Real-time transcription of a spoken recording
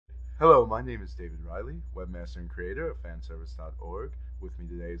Hello, my name is David Riley, webmaster and creator of fanservice.org. With me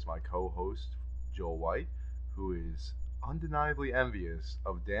today is my co-host, Joel White, who is undeniably envious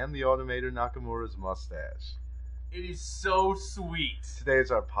of Dan the Automator Nakamura's mustache. It is so sweet. Today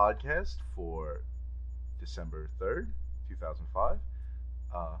is our podcast for December 3rd, 2005.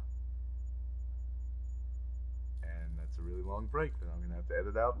 And that's a really long break that I'm going to have to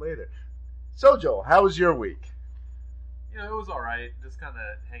edit out later. So, Joel, how was your week? You know, it was alright. Just kind of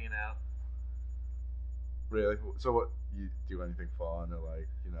hanging out. Really? So what, you do anything fun or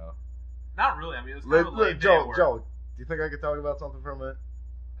Not really. I mean, it was kind of a late day at work. Joel, do you think I could talk about something for a minute?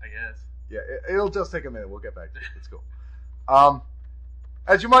 I guess. Yeah, it'll just take a minute. We'll get back to it. It's cool.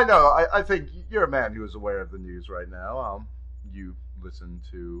 As you might know, I think you're a man who is aware of the news right now. You listen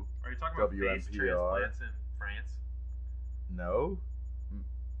to Are you talking about face WNPR. transplants in France? No,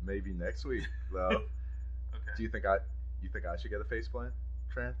 maybe next week though. Okay. Do you think I should get a face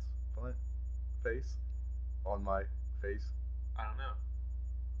transplant face on my face? I don't know.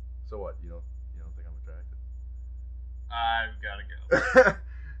 So what? You don't think I'm attractive? I've got to go.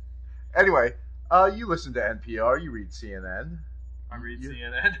 Anyway, you listen to NPR, you read CNN. I read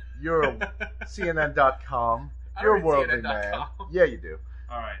CNN. You're a CNN.com. I You're a read worldly CNN.com. man. Yeah, you do.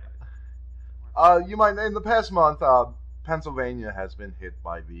 Alright. You might, in the past month, Pennsylvania has been hit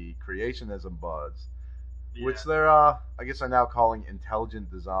by the Creationism buzz, which they're, I guess, are now calling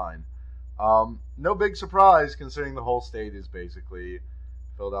intelligent design. No big surprise, considering the whole state is basically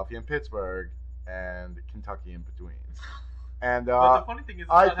Philadelphia and Pittsburgh and Kentucky in between. And but the funny thing is, it's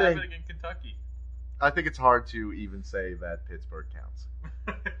not happening in Kentucky. I think it's hard to even say that Pittsburgh counts.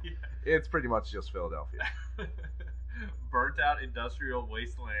 Yeah. It's pretty much just Philadelphia. Burnt out industrial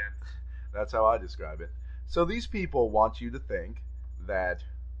wasteland. That's how I describe it. So these people want you to think that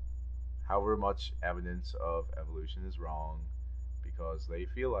however much evidence of evolution is wrong because they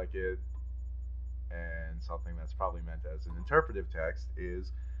feel like it, and something that's probably meant as an interpretive text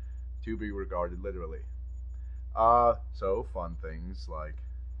is to be regarded literally. So fun things like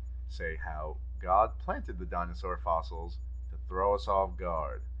say how God planted the dinosaur fossils to throw us off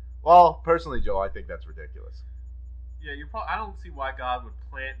guard. Well, personally, Joe, I think that's ridiculous. Yeah, I don't see why God would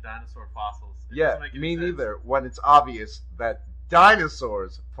plant dinosaur fossils. Yeah, me neither. When it's obvious that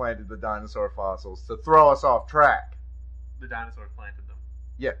dinosaurs planted the dinosaur fossils to throw us off track. The dinosaurs planted them.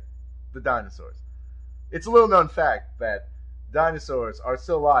 Yeah, the dinosaurs. It's a little known fact that dinosaurs are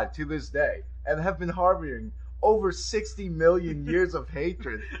still alive to this day and have been harboring over 60 million years of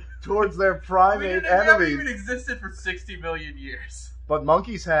hatred towards their primate They enemies. haven't even existed for 60 million years. But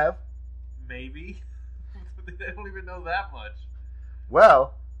monkeys have. Maybe. They don't even know that much.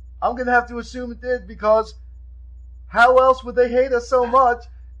 Well, I'm going to have to assume it did, because how else would they hate us so much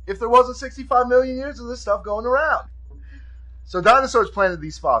if there wasn't 65 million years of this stuff going around? So dinosaurs planted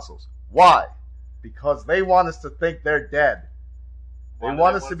these fossils. Why? Because they want us to think they're dead. They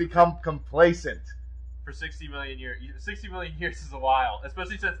want us to become complacent. For 60 million years. 60 million years is a while,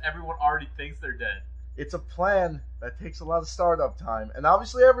 especially since everyone already thinks they're dead. It's a plan that takes a lot of startup time, and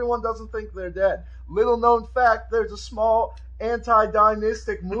obviously everyone doesn't think they're dead. Little known fact, there's a small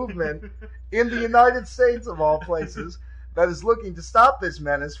anti-dynastic movement in the United States, of all places, that is looking to stop this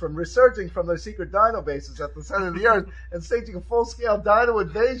menace from resurging from their secret dino bases at the center of the earth and staging a full-scale dino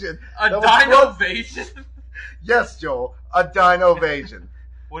invasion. A dino-vasion? Yes, Joel, a dino-vasion.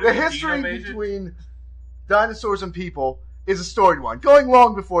 The history Dino-Vasion? between dinosaurs and people is a storied one, going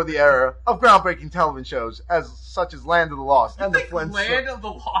long before the era of groundbreaking television shows such as Land of the Lost and the Flintstones. Land of the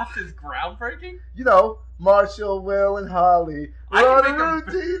Lost is groundbreaking? You know, Marshall, Will, and Holly. We're on a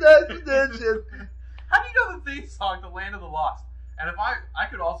routine expedition. How do you know the theme song to Land of the Lost? And if I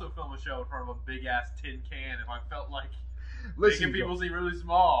could also film a show in front of a big ass tin can if I felt like making people seem really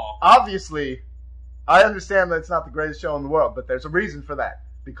small. Obviously, I understand that it's not the greatest show in the world, but there's a reason for that.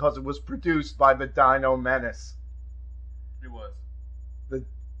 Because it was produced by the Dino Menace. It was. The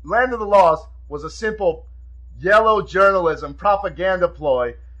Land of the Lost was a simple yellow journalism propaganda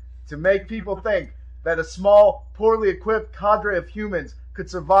ploy to make people think that a small, poorly equipped cadre of humans could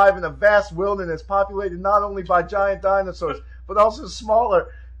survive in a vast wilderness populated not only by giant dinosaurs, but also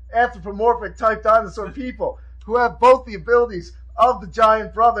smaller, anthropomorphic type dinosaur people who have both the abilities of the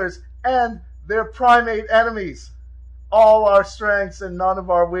giant brothers and their primate enemies. All our strengths and none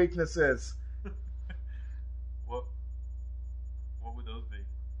of our weaknesses. What would those be?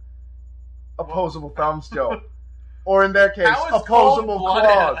 Opposable thumbs, Joe. Or in their case, How is opposable cold-blooded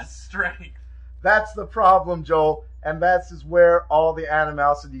claws. a strength? That's the problem, Joel, and that's where all the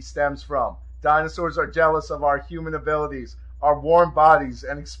animosity stems from. Dinosaurs are jealous of our human abilities, our warm bodies,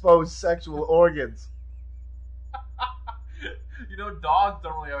 and exposed sexual organs. You know, dogs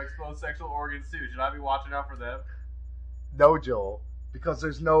don't really have exposed sexual organs too. Should I be watching out for them? No, Joel, because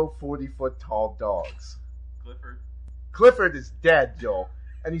there's no 40-foot tall dogs. Clifford. Clifford is dead, Joel,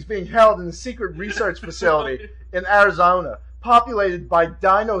 and he's being held in a secret research facility in Arizona, populated by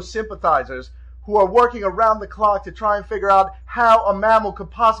dino sympathizers who are working around the clock to try and figure out how a mammal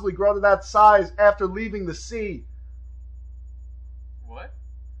could possibly grow to that size after leaving the sea. What?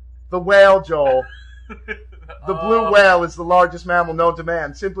 The whale, Joel. The blue whale is the largest mammal known to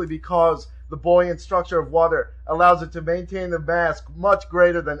man simply because the buoyant structure of water allows it to maintain a mass much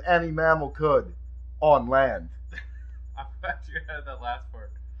greater than any mammal could on land. I'm glad you had that last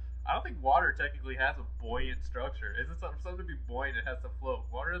part. I don't think water technically has a buoyant structure. Isn't something to be buoyant? It has to float.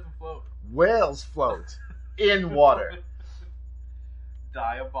 Water doesn't float. Whales float in water.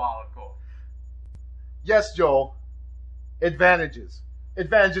 Diabolical. Yes, Joel. Advantages.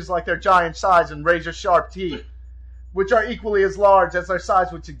 Advantages like their giant size and razor-sharp teeth, which are equally as large as their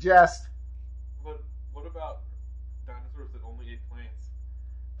size would suggest. But what about dinosaurs that only ate plants?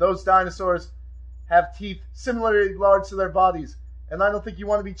 Those dinosaurs have teeth similarly large to their bodies, and I don't think you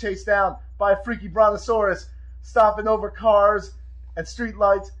want to be chased down by a freaky brontosaurus stomping over cars and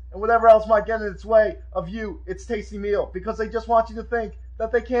streetlights and whatever else might get in its way of you, its tasty meal, because they just want you to think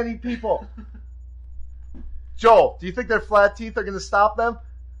that they can't eat people. Joel, do you think their flat teeth are going to stop them?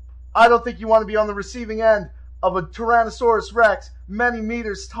 I don't think you want to be on the receiving end of a Tyrannosaurus Rex, many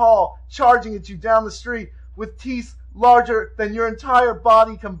meters tall, charging at you down the street with teeth larger than your entire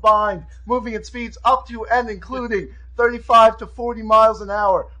body combined, moving at speeds up to and including 35 to 40 miles an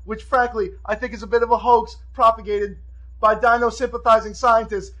hour, which frankly I think is a bit of a hoax propagated by dino-sympathizing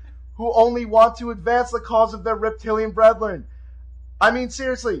scientists who only want to advance the cause of their reptilian brethren. I mean,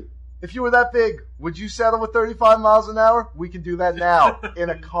 seriously, if you were that big, would you settle with 35 miles an hour? We can do that now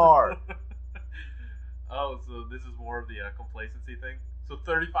in a car. Oh, so this is more of the complacency thing? So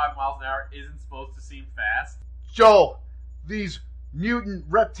 35 miles an hour isn't supposed to seem fast? Joel, these mutant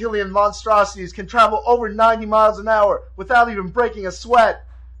reptilian monstrosities can travel over 90 miles an hour without even breaking a sweat.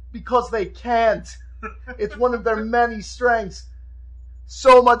 Because they can't. It's one of their many strengths.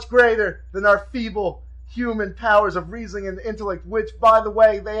 So much greater than our feeble human powers of reasoning and intellect, which, by the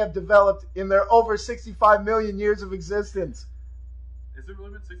way, they have developed in their over 65 million years of existence. Is it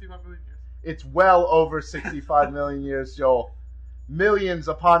really been 65 million years? It's well over 65 million years, Joel. Millions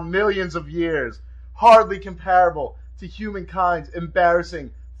upon millions of years, hardly comparable to humankind's embarrassing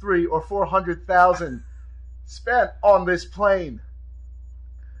 300,000 or 400,000 spent on this plane.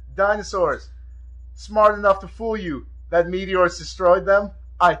 Dinosaurs, smart enough to fool you that meteors destroyed them?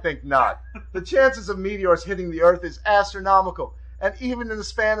 I think not. The chances of meteors hitting the Earth is astronomical, and even in the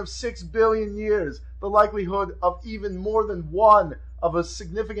span of 6 billion years, the likelihood of even more than one of a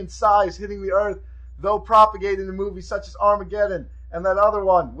significant size hitting the Earth, though propagated in movies such as Armageddon and that other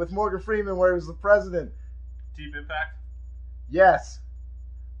one with Morgan Freeman where he was the president. Deep Impact? Yes.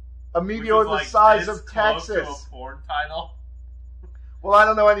 A meteor the size of close Texas. To a porn title? Well, I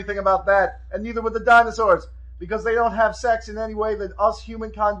don't know anything about that, and neither would the dinosaurs, because they don't have sex in any way that us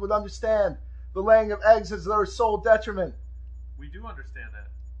humankind would understand. The laying of eggs is their sole detriment. We do understand that.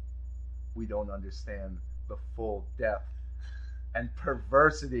 We don't understand the full depth and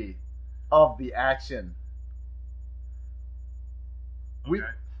perversity of the action. Okay.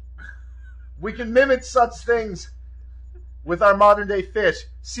 We can mimic such things with our modern-day fish.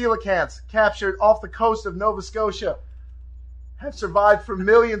 Coelacanths, captured off the coast of Nova Scotia, have survived for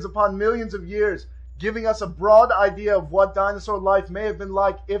millions upon millions of years, giving us a broad idea of what dinosaur life may have been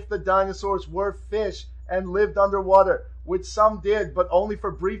like if the dinosaurs were fish and lived underwater, which some did, but only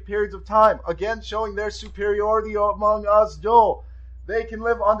for brief periods of time, again showing their superiority among us, Joel. They can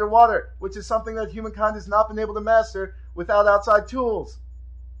live underwater, which is something that humankind has not been able to master without outside tools.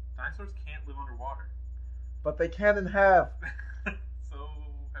 Dinosaurs can't live underwater. But they can and have. So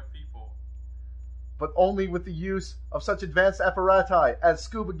have people. But only with the use of such advanced apparatus as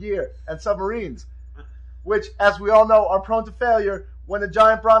scuba gear and submarines, which, as we all know, are prone to failure when a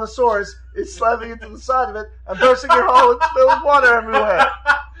giant brontosaurus is slamming into the side of it and bursting your hole and spilling water everywhere.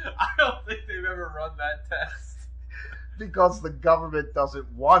 I don't think they've ever run that test. Because the government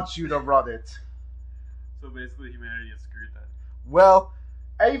doesn't want you to run it. So basically humanity is screwed then. Well,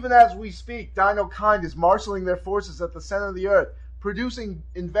 even as we speak, Dino kind is marshaling their forces at the center of the earth, producing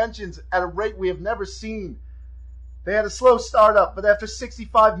inventions at a rate we have never seen. They had a slow startup, but after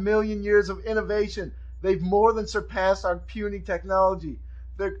 65 million years of innovation, they've more than surpassed our puny technology.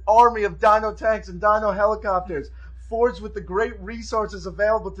 Their army of dino tanks and dino helicopters, forged with the great resources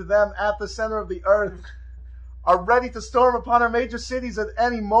available to them at the center of the earth, are ready to storm upon our major cities at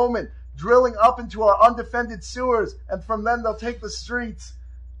any moment, drilling up into our undefended sewers, and from then they'll take the streets.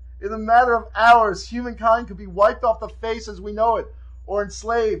 In a matter of hours, humankind could be wiped off the face as we know it, or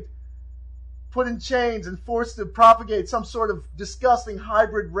enslaved, put in chains, and forced to propagate some sort of disgusting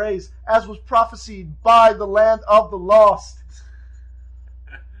hybrid race, as was prophesied by the land of the lost.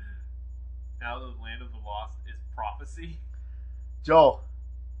 Now the land of the lost is prophecy? Joel,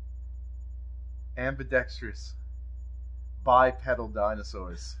 ambidextrous, bipedal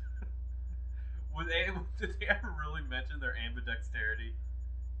dinosaurs. Did they ever really mention their ambidexterity?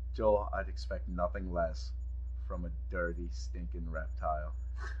 Joel, I'd expect nothing less from a dirty, stinking reptile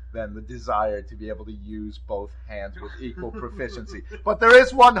than the desire to be able to use both hands with equal proficiency. But there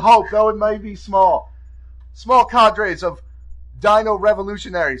is one hope, though it may be small. Small cadres of dino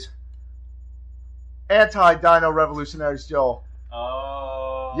revolutionaries. Anti-dino revolutionaries, Joel.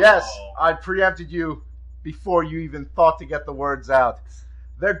 Oh. Yes, I preempted you before you even thought to get the words out.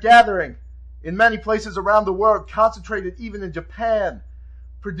 They're gathering in many places around the world, concentrated even in Japan,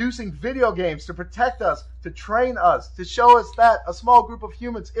 producing video games to protect us, to train us, to show us that a small group of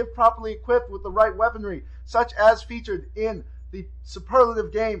humans, if properly equipped with the right weaponry, such as featured in the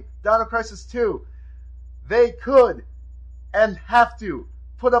superlative game Dino Crisis 2, they could and have to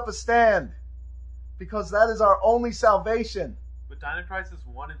put up a stand, because that is our only salvation. But Dino Crisis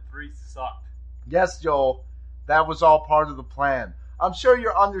 1 and 3 sucked. Yes, Joel, that was all part of the plan. I'm sure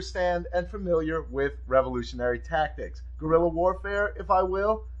you're understand and familiar with revolutionary tactics. Guerrilla warfare, if I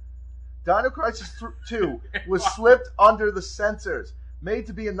will. Dino Crisis 2 was slipped under the censors, made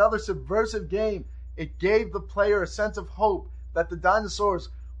to be another subversive game. It gave the player a sense of hope that the dinosaurs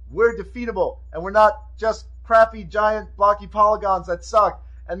were defeatable and were not just crappy, giant, blocky polygons that sucked,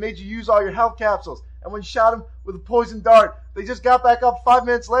 and made you use all your health capsules. And when you shot them with a poison dart, they just got back up 5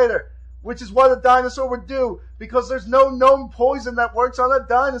 minutes later, which is what a dinosaur would do, because there's no known poison that works on a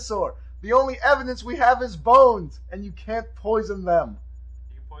dinosaur. The only evidence we have is bones, and you can't poison them.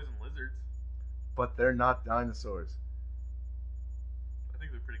 You can poison lizards. But they're not dinosaurs. I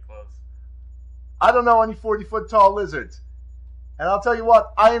think they're pretty close. I don't know any 40-foot tall lizards. And I'll tell you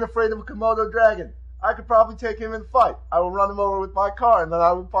what, I ain't afraid of a Komodo dragon. I could probably take him in a fight. I will run him over with my car, and then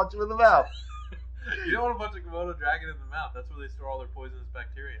I will punch him in the mouth. You don't want to punch a Komodo dragon in the mouth. That's where they store all their poisonous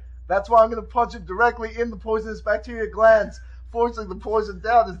bacteria. That's why I'm going to punch him directly in the poisonous bacteria glands, forcing the poison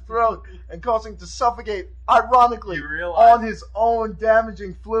down his throat and causing him to suffocate, ironically, on his own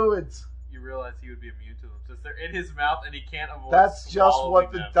damaging fluids. You realize he would be immune to them, since they're in his mouth and he can't avoid That's just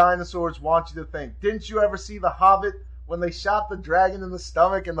what the them. dinosaurs want you to think. Didn't you ever see The Hobbit when they shot the dragon in the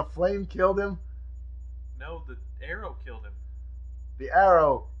stomach and the flame killed him? No, the arrow killed him. The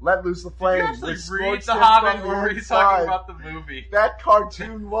arrow let loose the flame. Did you actually read The Hobbit, or were you talking about the movie? That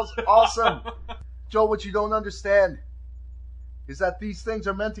cartoon was awesome. Joe, what you don't understand is that these things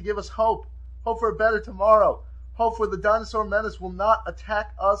are meant to give us hope. Hope for a better tomorrow. Hope for the dinosaur menace will not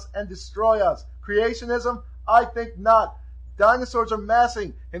attack us and destroy us. Creationism? I think not. Dinosaurs are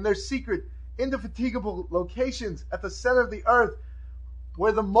massing in their secret, indefatigable locations at the center of the earth,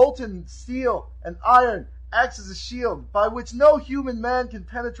 where the molten steel and iron acts as a shield by which no human man can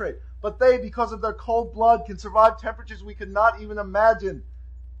penetrate, but they, because of their cold blood, can survive temperatures we could not even imagine.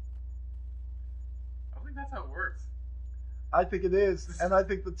 I don't think that's how it works. I think it is, and I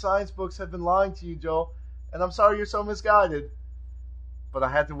think the science books have been lying to you, Joel, and I'm sorry you're so misguided, but I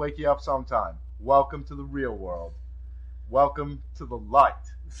had to wake you up sometime. Welcome to the real world. Welcome to the light.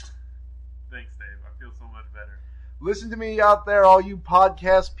 Thanks, Dave. I feel so much better. Listen to me out there, all you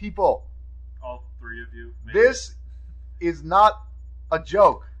podcast people. All three of you. Maybe. This is not a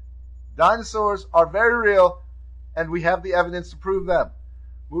joke. Dinosaurs are very real, and we have the evidence to prove them.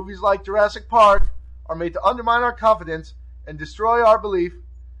 Movies like Jurassic Park are made to undermine our confidence and destroy our belief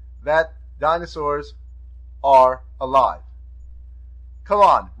that dinosaurs are alive. Come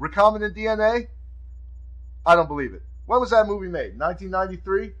on, recombinant DNA? I don't believe it. When was that movie made?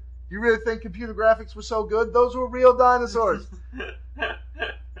 1993? You really think computer graphics were so good? Those were real dinosaurs.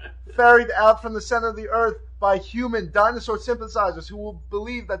 Ferried out from the center of the earth by human dinosaur sympathizers who will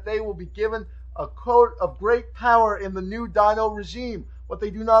believe that they will be given a code of great power in the new dino regime. What they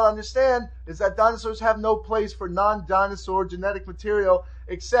do not understand is that dinosaurs have no place for non-dinosaur genetic material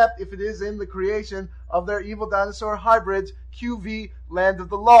except if it is in the creation of their evil dinosaur hybrids, QV, Land of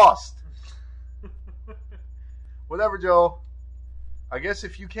the Lost. Whatever, Joel. I guess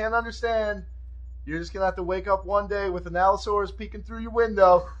if you can't understand, you're just going to have to wake up one day with an Allosaurus peeking through your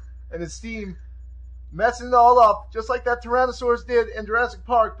window and its steam messing it all up, just like that Tyrannosaurus did in Jurassic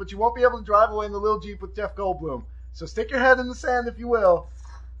Park, but you won't be able to drive away in the little Jeep with Jeff Goldblum. So stick your head in the sand if you will,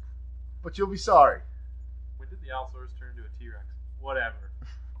 but you'll be sorry. When did the Allosaurus turn into a T-Rex? Whatever.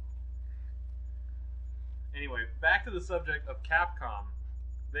 Anyway, back to the subject of Capcom.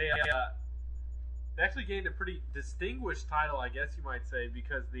 They actually gained a pretty distinguished title, I guess you might say,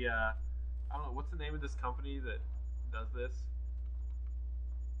 because the I don't know, what's the name of this company that does this?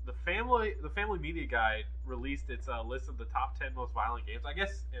 The Family Media Guide released its list of the top 10 most violent games. I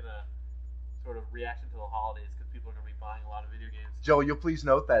guess in a sort of reaction to the holidays, because people are going to be buying a lot of video games. Joe, you'll please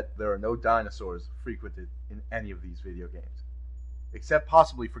note that there are no dinosaurs frequented in any of these video games, except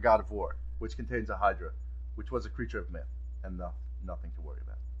possibly for God of War, which contains a Hydra, which was a creature of myth, and nothing to worry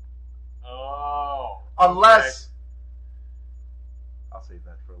about. Oh. Unless... Okay. I'll save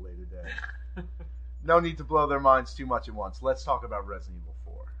that for a later day. No need to blow their minds too much at once. Let's talk about Resident Evil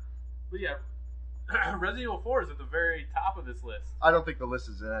 4. But yeah, Resident Evil 4 is at the very top of this list. I don't think the list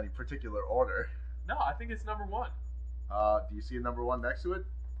is in any particular order. No, I think it's number 1. Do you see a number 1 next to it?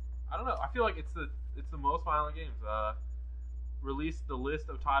 I don't know. I feel like it's the most violent games. Released the list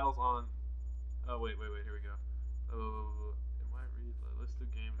of titles on... Oh, wait, here we go. Oh, it might read the list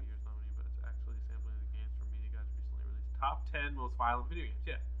of game of the year's nominee, but it's actually sampling the games from Media Guide's recently released top 10 most violent video games.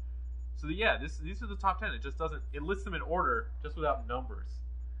 Yeah. So yeah, these are the top 10. It just doesn't... It lists them in order, just without numbers.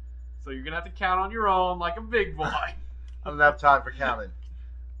 So you're going to have to count on your own like a big boy. I don't have time for counting.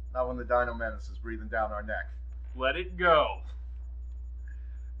 Not when the Dino Menace is breathing down our neck. Let it go.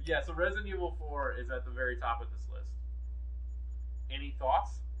 Yeah, so Resident Evil 4 is at the very top of this list. Any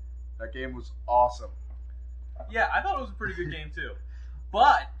thoughts? That game was awesome. Yeah, I thought it was a pretty good game too.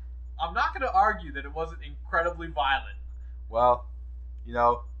 But I'm not going to argue that it wasn't incredibly violent. Well, you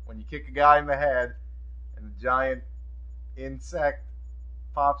know, when you kick a guy in the head and a giant insect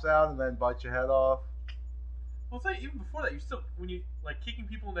pops out and then bites your head off. Well, say even before that, when you like kicking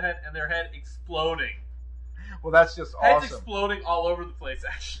people in the head and their head exploding. Well, that's just Heads awesome. Exploding all over the place,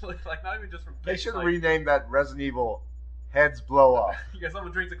 actually. Like not even just from. They should have renamed that Resident Evil Heads Blow Off. You guys,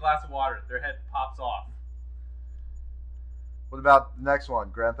 someone drinks a glass of water, their head pops off. What about the next one,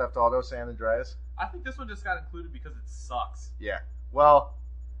 Grand Theft Auto San Andreas? I think this one just got included because it sucks. Yeah. Well,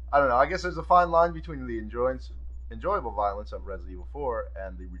 I don't know. I guess there's a fine line between the enjoyable violence of Resident Evil 4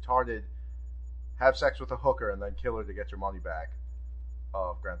 and the retarded have sex with a hooker and then kill her to get your money back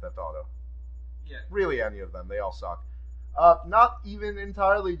of Grand Theft Auto. Yeah. Really, any of them. They all suck. Not even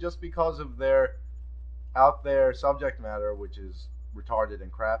entirely just because of their out there subject matter, which is retarded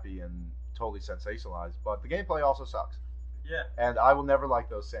and crappy and totally sensationalized, but the gameplay also sucks. Yeah. And I will never like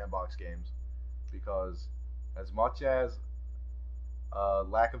those sandbox games because as much as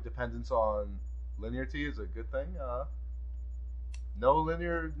lack of dependence on linearity is a good thing, no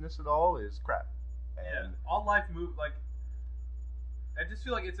linearness at all is crap. And yeah. All life move like. I just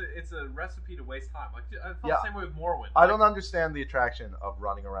feel like it's a recipe to waste time. Like I felt the same way with Morrowind. I don't understand the attraction of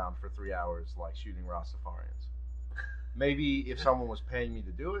running around for 3 hours like shooting Rastafarians. Maybe if someone was paying me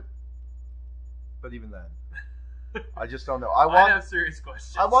to do it, but even then, I just don't know. I have serious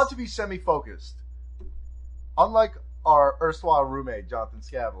questions. I want to be semi-focused. Unlike our erstwhile roommate Jonathan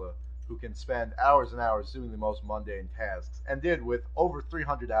Scavula, who can spend hours and hours doing the most mundane tasks, and did with over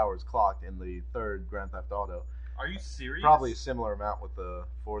 300 hours clocked in the third Grand Theft Auto. Are you serious? Probably a similar amount with the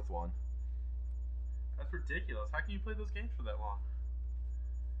fourth one. That's ridiculous. How can you play those games for that long?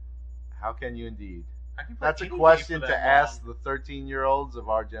 How can you indeed? That's a question to ask the 13-year-olds of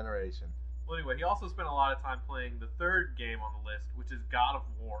our generation. Well, anyway, he also spent a lot of time playing the third game on the list, which is God of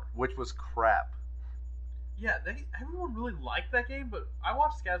War. Which was crap. Yeah, everyone really liked that game, but I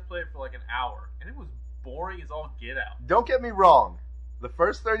watched Scaz play it for like an hour, and it was boring as all get out. Don't get me wrong. The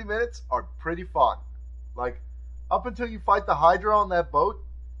first 30 minutes are pretty fun. Like, up until you fight the Hydra on that boat,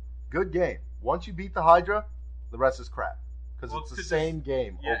 good game. Once you beat the Hydra, the rest is crap. Because it's the same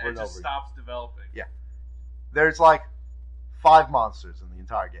game over and over. Yeah, it just stops developing. Yeah. There's like 5 monsters in the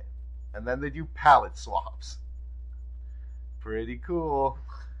entire game. And then they do palette swaps. Pretty cool.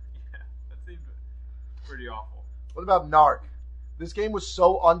 Yeah, that seems pretty awful. What about Narc? This game was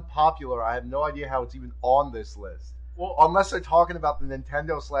so unpopular, I have no idea how it's even on this list. Well, unless they're talking about the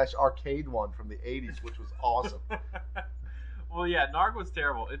Nintendo/arcade one from the 80s, which was awesome. Well, yeah, Narc was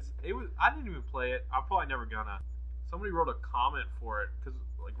terrible. It was. I didn't even play it. I'm probably never gonna. Somebody wrote a comment for it because,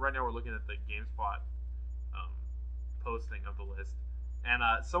 like, right now we're looking at the GameSpot posting of the list, and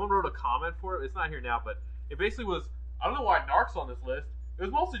someone wrote a comment for it. It's not here now, but it basically was. I don't know why Narc's on this list. It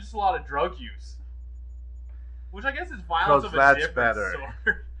was mostly just a lot of drug use, which I guess is violence of a different better.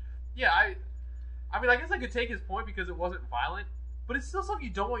 sort. Yeah, I mean, I guess I could take his point because it wasn't violent, but it's still something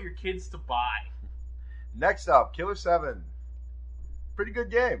you don't want your kids to buy. Next up, Killer 7. Pretty good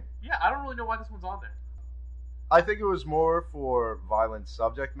game. Yeah, I don't really know why this one's on there. I think it was more for violent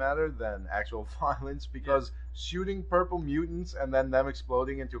subject matter than actual violence because shooting purple mutants and then them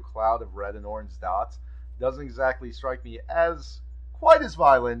exploding into a cloud of red and orange dots, doesn't exactly strike me as quite as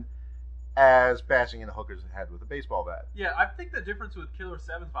violent as bashing in a hooker's head with a baseball bat. Yeah, I think the difference with Killer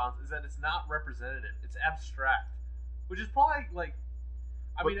 7's violence is that it's not representative. It's abstract. Which is probably, like...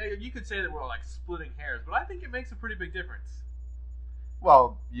 I mean, you could say that we're, like, splitting hairs, but I think it makes a pretty big difference.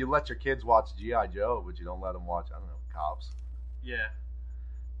 Well, you let your kids watch G.I. Joe, but you don't let them watch, I don't know, Cops. Yeah.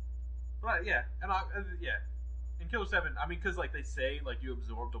 But, yeah. Yeah. In Killer 7, I mean, because, like, they say, like, you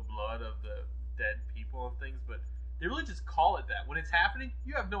absorb the blood of the dead people and things, but... They really just call it that. When it's happening,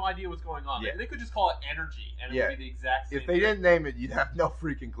 you have no idea what's going on. Yeah. They could just call it energy, and it would be the exact same If they didn't name it, you'd have no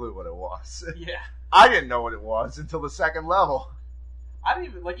freaking clue what it was. Yeah. I didn't know what it was until the second level. I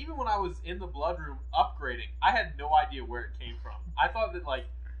didn't even, like, even when I was in the blood room upgrading, I had no idea where it came from. I thought that, like,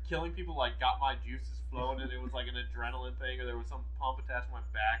 killing people, like, got my juices flowing, and it was, like, an adrenaline thing, or there was some pump attached to my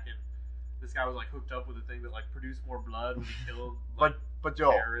back, and this guy was, like, hooked up with a thing that, like, produced more blood when he killed, like, but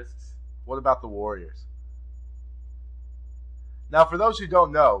Joel, terrorists. What about the Warriors? Now, for those who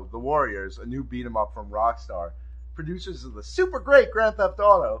don't know, the Warriors, a new beat-em-up from Rockstar, producers of the super great Grand Theft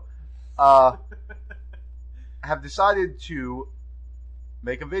Auto, have decided to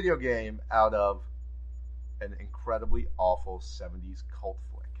make a video game out of an incredibly awful 70s cult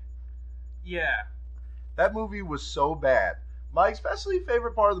flick. Yeah. That movie was so bad. My especially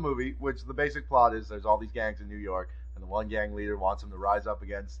favorite part of the movie, which the basic plot is there's all these gangs in New York, and the one gang leader wants them to rise up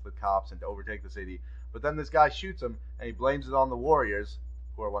against the cops and to overtake the city. But then this guy shoots him, and he blames it on the Warriors,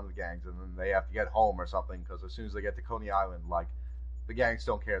 who are one of the gangs, and then they have to get home or something, because as soon as they get to Coney Island, like, the gangs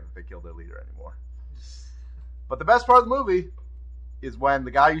don't care that they killed their leader anymore. But the best part of the movie is when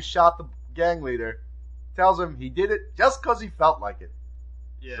the guy who shot the gang leader tells him he did it just because he felt like it.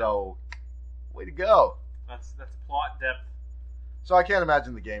 Yeah. So, way to go. That's plot depth. So I can't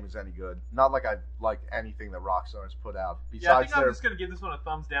imagine the game is any good. Not like I've liked anything that Rockstar has put out. Besides Yeah, I think I'm just going to give this one a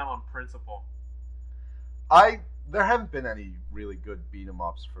thumbs down on principle. There haven't been any really good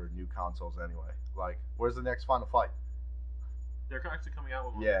beat-em-ups for new consoles anyway. Like, where's the next Final Fight? They're actually coming out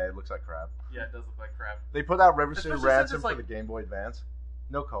with one. Yeah, it looks like crap. Yeah, it does look like crap. They put out River City Especially Ransom since it's for the Game Boy Advance.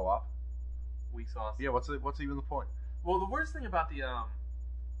 No co-op. Weak sauce. Yeah, what's even the point? Well, the worst thing about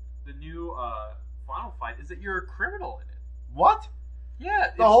the new Final Fight is that you're a criminal in it. What?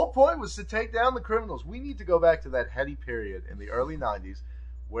 Yeah. The whole point was to take down the criminals. We need to go back to that heady period in the early 90s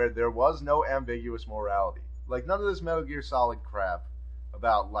where there was no ambiguous morality. Like, none of this Metal Gear Solid crap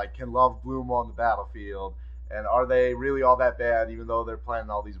about, like, can love bloom on the battlefield, and are they really all that bad even though they're planting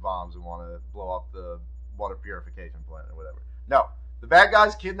all these bombs and want to blow up the water purification plant or whatever. No. The bad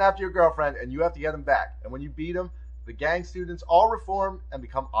guys kidnapped your girlfriend, and you have to get them back. And when you beat them, the gang students all reform and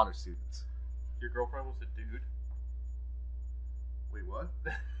become honor students. Your girlfriend was a dude? Wait, what?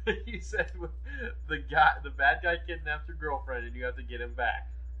 You said the bad guy kidnapped your girlfriend, and you have to get him back.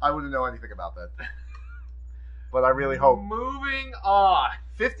 I wouldn't know anything about that. But I really hope. Moving on.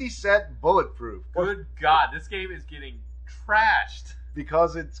 50 Cent Bulletproof. Good God, this game is getting trashed.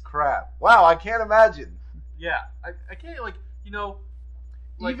 Because it's crap. Wow, I can't imagine. Yeah, I can't, like, you know...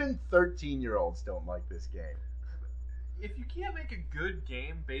 Like, even 13-year-olds don't like this game. If you can't make a good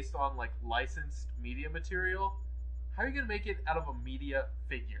game based on, like, licensed media material, how are you going to make it out of a media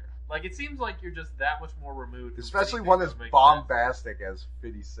figure? Like, it seems like you're just that much more removed. Especially one as bombastic as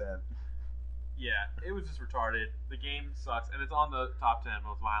 50 Cent. Yeah, it was just retarded. The game sucks, and it's on the top 10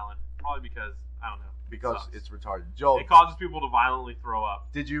 most violent. Probably because, I don't know. Because it's retarded. Joel, it causes people to violently throw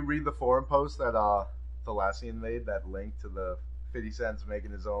up. Did you read the forum post that Thalassian made, that link to the 50 Cent's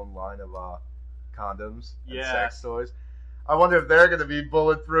making his own line of condoms and sex toys? I wonder if they're going to be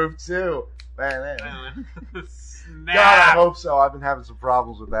bulletproof too. Man. Snap. God, I hope so. I've been having some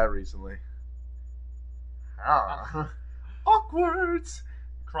problems with that recently. Awkward.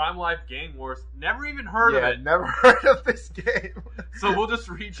 Crime Life Gang Wars. Never even heard of it. Never heard of this game. So we'll just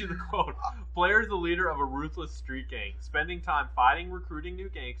read you the quote. Player is the leader of a ruthless street gang, spending time fighting, recruiting new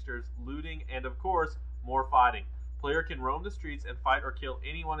gangsters, looting, and of course, more fighting. Player can roam the streets and fight or kill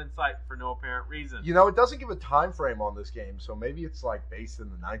anyone in sight for no apparent reason. You know, it doesn't give a time frame on this game, so maybe it's like based in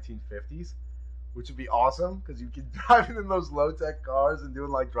the 1950s, which would be awesome, because you could drive in those low-tech cars and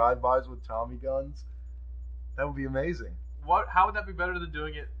doing like drive-bys with Tommy guns. That would be amazing. How would that be better than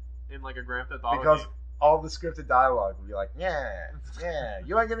doing it in like a Grand Theft Auto Because game? all the scripted dialogue would be like, yeah,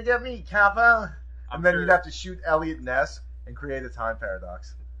 you ain't gonna get me, Kappa. And then you'd have to shoot Elliot Ness and create a time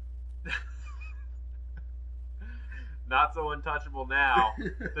paradox. Not so untouchable now.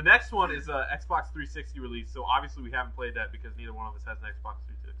 The next one is Xbox 360 release, so obviously we haven't played that because neither one of us has an Xbox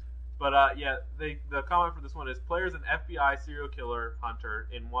 360. But the comment for this one is, players an FBI serial killer hunter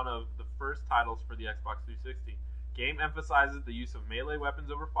in one of the first titles for the Xbox 360. Game emphasizes the use of melee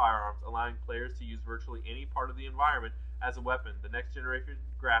weapons over firearms, allowing players to use virtually any part of the environment as a weapon. The next generation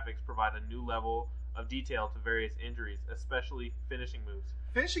graphics provide a new level of detail to various injuries, especially finishing moves.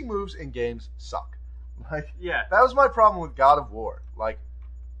 Finishing moves in games suck. Like, Yeah. that was my problem with God of War. Like,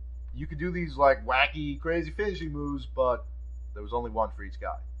 you could do these like wacky, crazy finishing moves, but there was only one for each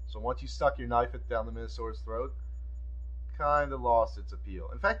guy. So once you stuck your knife down the Minosaur's throat, kind of lost its appeal.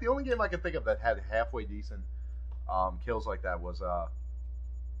 In fact, the only game I can think of that had halfway decent kills like that was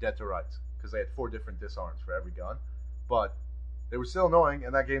Dead to Rights, because they had 4 different disarms for every gun, but they were still annoying,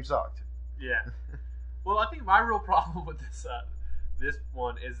 and that game sucked. Yeah. Well, I think my real problem with this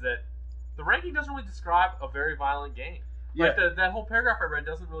one is that the ranking doesn't really describe a very violent game. Yeah. Like that whole paragraph I read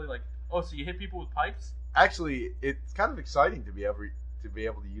doesn't really like. Oh, so you hit people with pipes? Actually, it's kind of exciting to be able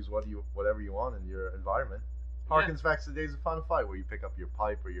to use whatever you want in your environment. Harkens back to the days of Final Fight, where you pick up your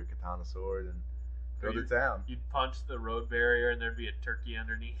pipe or your katana sword and build it down. You'd punch the road barrier and there'd be a turkey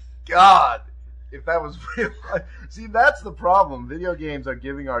underneath. God, if that was real life. See, that's the problem. Video games are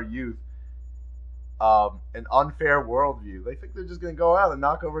giving our youth an unfair worldview. They think they're just going to go out and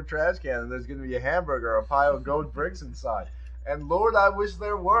knock over a trash can and there's going to be a hamburger or a pile of gold bricks inside. And Lord, I wish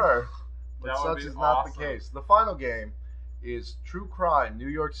there were. But such is not the case. The final game is True Crime New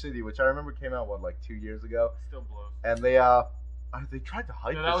York City, which I remember came out, like 2 years ago? Still blows. And they tried to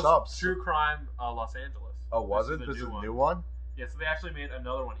hype this up. True Crime Los Angeles. Oh, was it? This is a new one? Yeah, so they actually made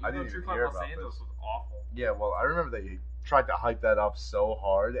another one. I didn't True even Crime hear Los about Angeles this. was awful. Yeah, well, I remember they tried to hype that up so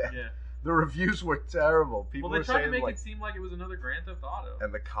hard. Yeah. The reviews were terrible. People they were tried to saying, make like, it seem like it was another Grand Theft Auto.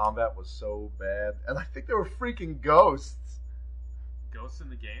 and the combat was so bad. And I think there were freaking ghosts. Ghosts in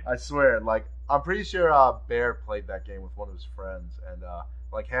the game? I swear, like, I'm pretty sure Bear played that game with one of his friends, and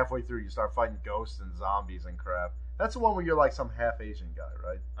like halfway through you start fighting ghosts and zombies and crap. That's the one where you're like some half Asian guy,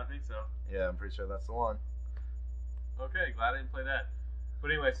 right? I think so. Yeah, I'm pretty sure that's the one. Okay, glad I didn't play that. But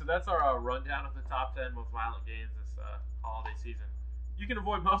anyway, so that's our rundown of the top 10 most violent games this holiday season. You can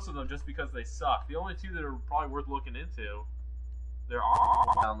avoid most of them just because they suck. The only 2 that are probably worth looking into, there are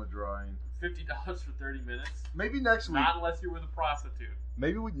Down the drawing. $50 for 30 minutes. Maybe next week. Not unless you're with a prostitute.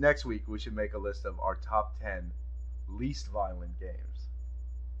 Maybe next week we should make a list of our top 10 least violent games.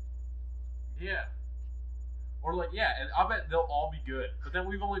 Yeah. Or like, yeah, and I bet they'll all be good. But then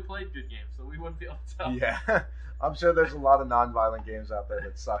we've only played good games, so we wouldn't be able to tell. Yeah. I'm sure there's a lot of non-violent games out there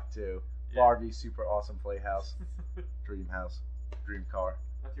that suck too. Yeah. Barbie, Super Awesome Playhouse, Dream House, Dream Car.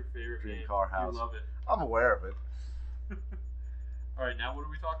 That's your favorite Dream game. Car House. You love it. I'm aware of it. Alright, now what are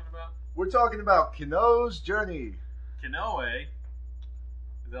we talking about? We're talking about Kino's Journey. Kino, eh?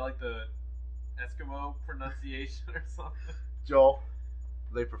 Is that like the Eskimo pronunciation or something? Joel,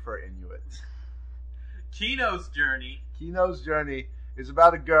 they prefer Inuit. Kino's Journey. Kino's Journey is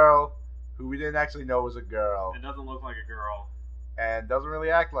about a girl who we didn't actually know was a girl. It doesn't look like a girl. And doesn't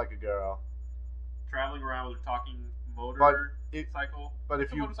really act like a girl. Traveling around with a talking motorcycle. But if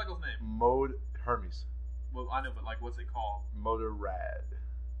What's the you motorcycle's name? Hermes. Well, I know, but like, what's it called? Motor Rad.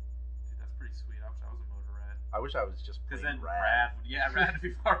 Dude, that's pretty sweet. I wish I was a motor rad. I wish I was just Because plain then rad. rad would be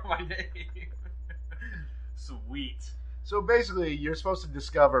part of my name. Sweet. So basically, you're supposed to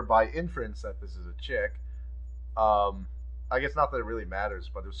discover by inference that this is a chick. I guess not that it really matters,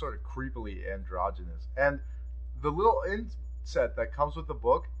 but it was sort of creepily androgynous. And the little inset that comes with the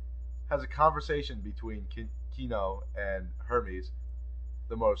book has a conversation between Kino and Hermes,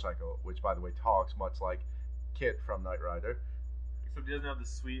 the motorcycle, which, by the way, talks much like Kit from Knight Rider. Except he doesn't have the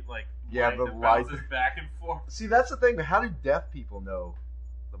sweet, like, Yeah, light the that light. bounces back and forth. See, that's the thing. How do deaf people know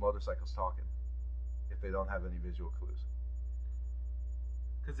the motorcycle's talking if they don't have any visual clues?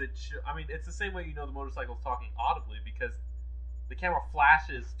 Because it's the same way you know the motorcycle's talking audibly, because the camera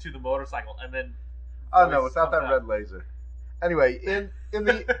flashes to the motorcycle and then. I don't know, without that red laser. Anyway, in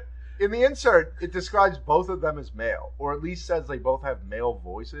the insert, it describes both of them as male, or at least says they both have male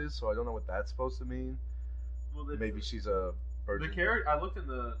voices. So I don't know what that's supposed to mean. Well, maybe she's a virgin. The character. I looked in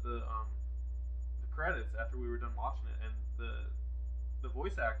the credits after we were done watching it, and the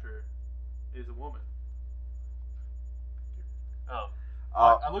voice actor is a woman. Oh.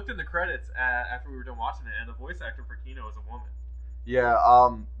 I looked in the credits after we were done watching it, and the voice actor for Kino is a woman. Yeah,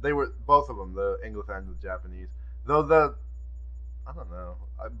 they were both of them, the English and the Japanese. Though I don't know,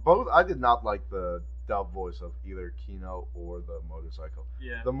 I did not like the dub voice of either Kino or the motorcycle.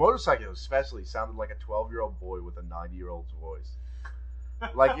 Yeah. The motorcycle especially sounded like a 12-year-old boy with a 90-year-old's voice.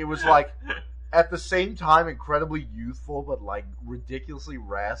 Like it was like at the same time incredibly youthful, but like ridiculously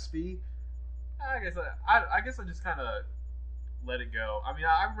raspy. I guess I just kind of let it go. I mean,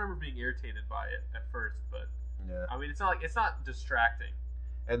 I remember being irritated by it at first, but yeah. I mean, it's not distracting.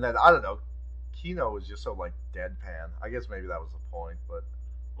 And then I don't know, Kino was just so like deadpan. I guess maybe that was the point, but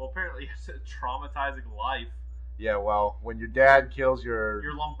Well, apparently it's a traumatizing life. yeah. Well, when your dad kills You're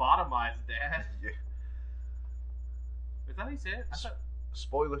lobotomized, Dad. Yeah. Is that how you say it? I thought...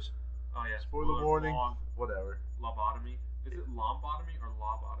 Spoilers. Oh yeah. Spoiler warning. Whatever. Lobotomy. Is it lobotomy or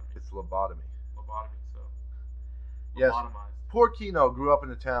lobotomy? It's lobotomy. Lobotomy. So. Yes. Lobotomized. Poor Kino grew up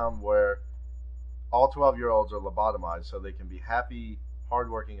in a town where all 12-year-olds are lobotomized so they can be happy,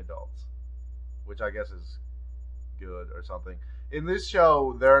 hardworking adults, which I guess is good or something. In this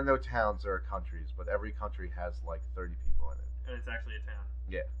show, there are no towns, there are countries, but every country has like 30 people in it. And it's actually a town.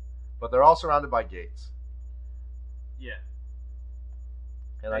 Yeah. But they're all surrounded by gates. Yeah.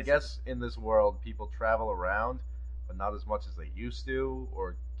 And I guess in this world, people travel around, but not as much as they used to,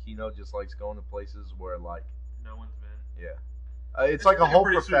 or Kino just likes going to places where, like... No one's been. Yeah. It's like a whole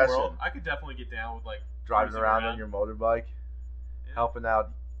pretty sweet profession. world. I could definitely get down with, like... Driving around on your motorbike, Yeah. helping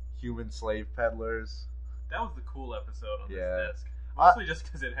out human slave peddlers. That was the cool episode on Yeah. this disc. Mostly just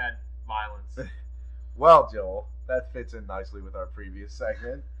because it had violence. Well, Joel, that fits in nicely with our previous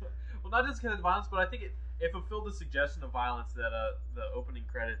segment. Well, not just because of violence, but I think it fulfilled the suggestion of violence that the opening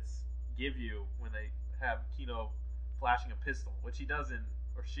credits give you when they have Kino flashing a pistol, which he does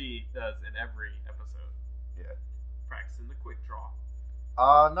or she does in every episode. Yeah. Practicing the quick draw.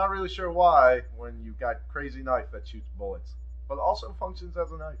 Not really sure why when you've got crazy knife that shoots bullets, but also functions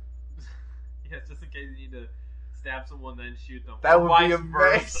as a knife. Yeah, just in case you need to stab someone, then shoot them. That Or would be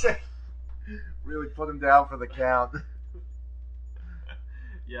vice versa. amazing. Really put him down for the count.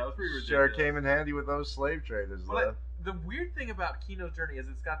 Yeah, it was pretty ridiculous. Sure came in handy with those slave traders, though. The weird thing about Kino's journey is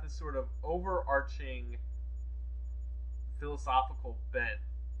it's got this sort of overarching philosophical bent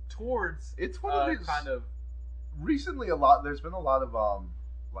towards It's one of these kind of... Recently, there's been a lot of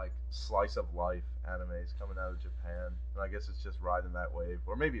like slice of life animes coming out of Japan, and I guess it's just riding that wave,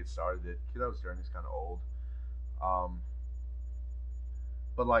 or maybe it started it. Kino's journey's kind of old,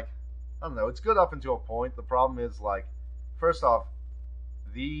 but like I don't know, it's good up until a point. The problem is like, first off,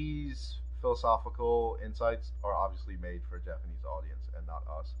 these philosophical insights are obviously made for a Japanese audience and not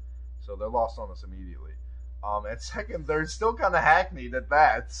us, so they're lost on us immediately. And second, they're still kind of hackneyed at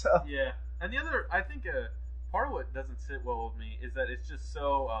that. So. Yeah, and the other, I think, part of what doesn't sit well with me is that it's just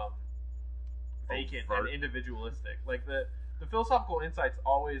so vacant and individualistic. Like the philosophical insights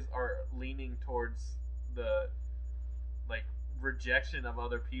always are leaning towards the like rejection of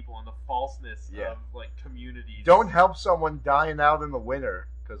other people and the falseness of like communities. Don't help someone dying out in the winter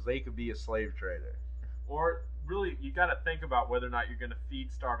because they could be a slave trader. Or really, you got to think about whether or not you're going to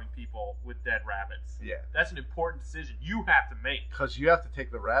feed starving people with dead rabbits. Yeah, that's an important decision you have to make. Because you have to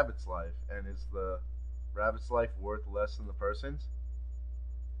take the rabbit's life, and is the rabbit's life worth less than the person's?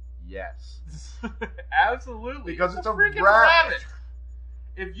 Yes. Absolutely. Because it's a freaking rabbit.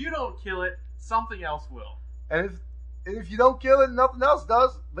 If you don't kill it, something else will. And if you don't kill it and nothing else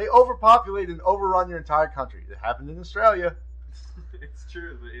does, they overpopulate and overrun your entire country. It happened in Australia. It's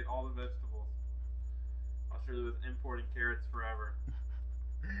true. They ate all the vegetables. Australia was importing carrots forever.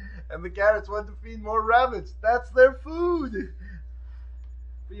 And the carrots went to feed more rabbits. That's their food.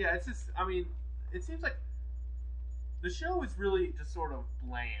 But yeah, it's just, I mean, it seems like the show is really just sort of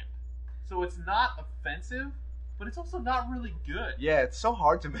bland. So it's not offensive, but it's also not really good. Yeah, it's so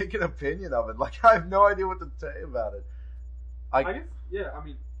hard to make an opinion of it. Like, I have no idea what to say about it. I guess, yeah, I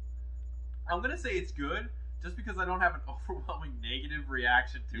mean, I'm going to say it's good just because I don't have an overwhelming negative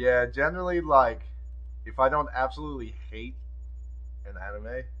reaction to it. Yeah, generally, like, if I don't absolutely hate an anime,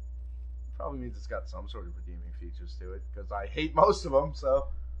 it probably means it's got some sort of redeeming features to it, because I hate most of them, so...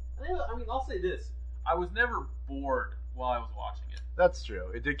 I mean, I'll say this. I was never bored while I was watching it. That's true.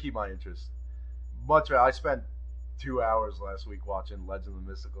 It did keep my interest. I spent 2 hours last week watching Legend of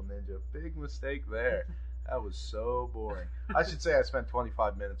the Mystical Ninja. Big mistake there. That was so boring. I should say I spent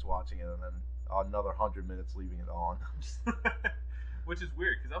 25 minutes watching it and then another 100 minutes leaving it on. Which is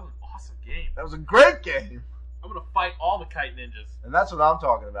weird, because that was an awesome game. That was a great game! I'm going to fight all the kite ninjas. And that's what I'm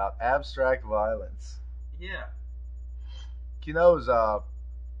talking about. Abstract violence. Yeah. Kino's,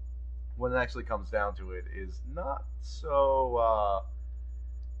 when it actually comes down to it, is not so,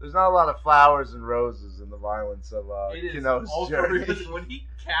 there's not a lot of flowers and roses in the violence of Kino's journey. When he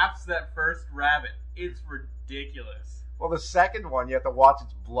caps that first rabbit, it's ridiculous. Well, the second one, you have to watch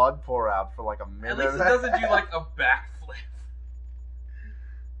its blood pour out for like a minute. At least it doesn't do like a backflip.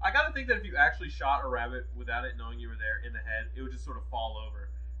 I gotta think that if you actually shot a rabbit without it knowing you were there in the head, it would just sort of fall over.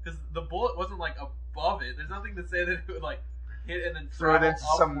 Because the bullet wasn't like above it. There's nothing to say that it would like hit and then throw it into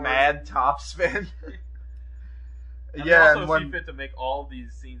some mad topspin. And yeah, also and when see fit to make all of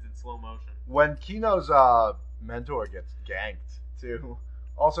these scenes in slow motion. When Kino's mentor gets ganked too,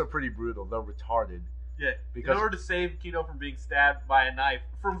 Also pretty brutal. They're retarded. Yeah. Because- in order to save Kino from being stabbed by a knife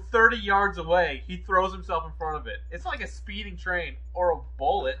from 30 yards away, he throws himself in front of it. It's like a speeding train or a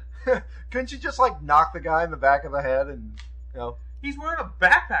bullet. Couldn't you just like knock the guy in the back of the head and He's wearing a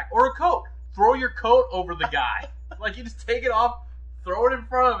backpack or a coat. Throw your coat over the guy. Like you just take it off, throw it in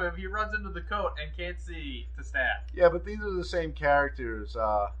front of him. He runs into the coat and can't see to stab. Yeah, but these are the same characters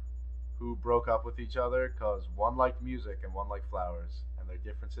who broke up with each other because one liked music and one liked flowers, and their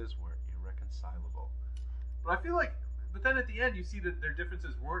differences were irreconcilable. But I feel like, but then at the end you see that their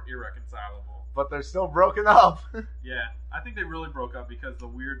differences weren't irreconcilable. But they're still broken up. Yeah, I think they really broke up because the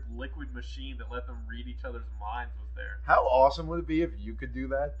weird liquid machine that let them read each other's minds was there. How awesome would it be if you could do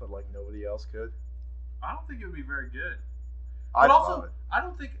that, but like nobody else could? I don't think it would be very good. I'd But also, love it. I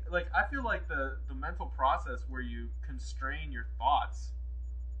don't think, like, I feel like the mental process where you constrain your thoughts,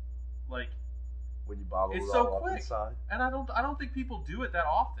 like, When you bottle it's it so all quick. up inside. And I don't think people do it that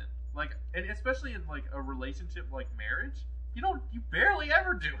often. Like, and especially in like a relationship like marriage, you barely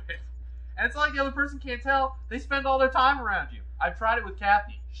ever do it. And it's not like the other person can't tell. They spend all their time around you. I've tried it with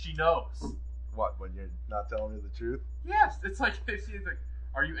Kathy. She knows. What, when you're not telling me the truth? Yes, it's like she's like,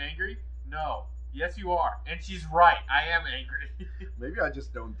 "Are you angry?" No. Yes, you are. And she's right. I am angry. Maybe I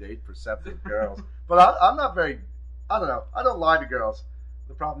just don't date perceptive girls. But I'm not very, I don't know. I don't lie to girls.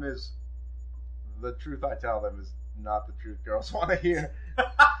 The problem is, the truth I tell them is not the truth girls want to hear.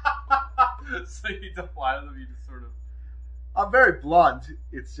 So you don't lie to them, you just sort of... I'm very blunt.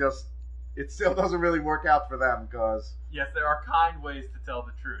 It's just, it still doesn't really work out for them because... Yes, there are kind ways to tell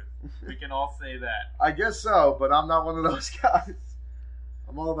the truth. We can all say that. I guess so, but I'm not one of those guys.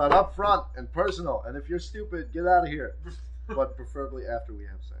 I'm all about upfront and personal, and if you're stupid, get out of here. But preferably after we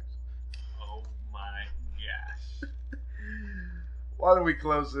have sex. Oh my gosh. Why don't we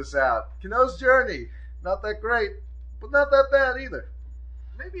close this out? Kino's journey. Not that great, but not that bad either.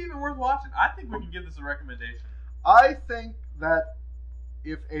 Maybe even worth watching. I think we can give this a recommendation. I think that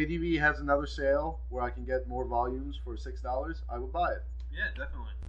if ADV has another sale where I can get more volumes for $6, I would buy it. Yeah, definitely.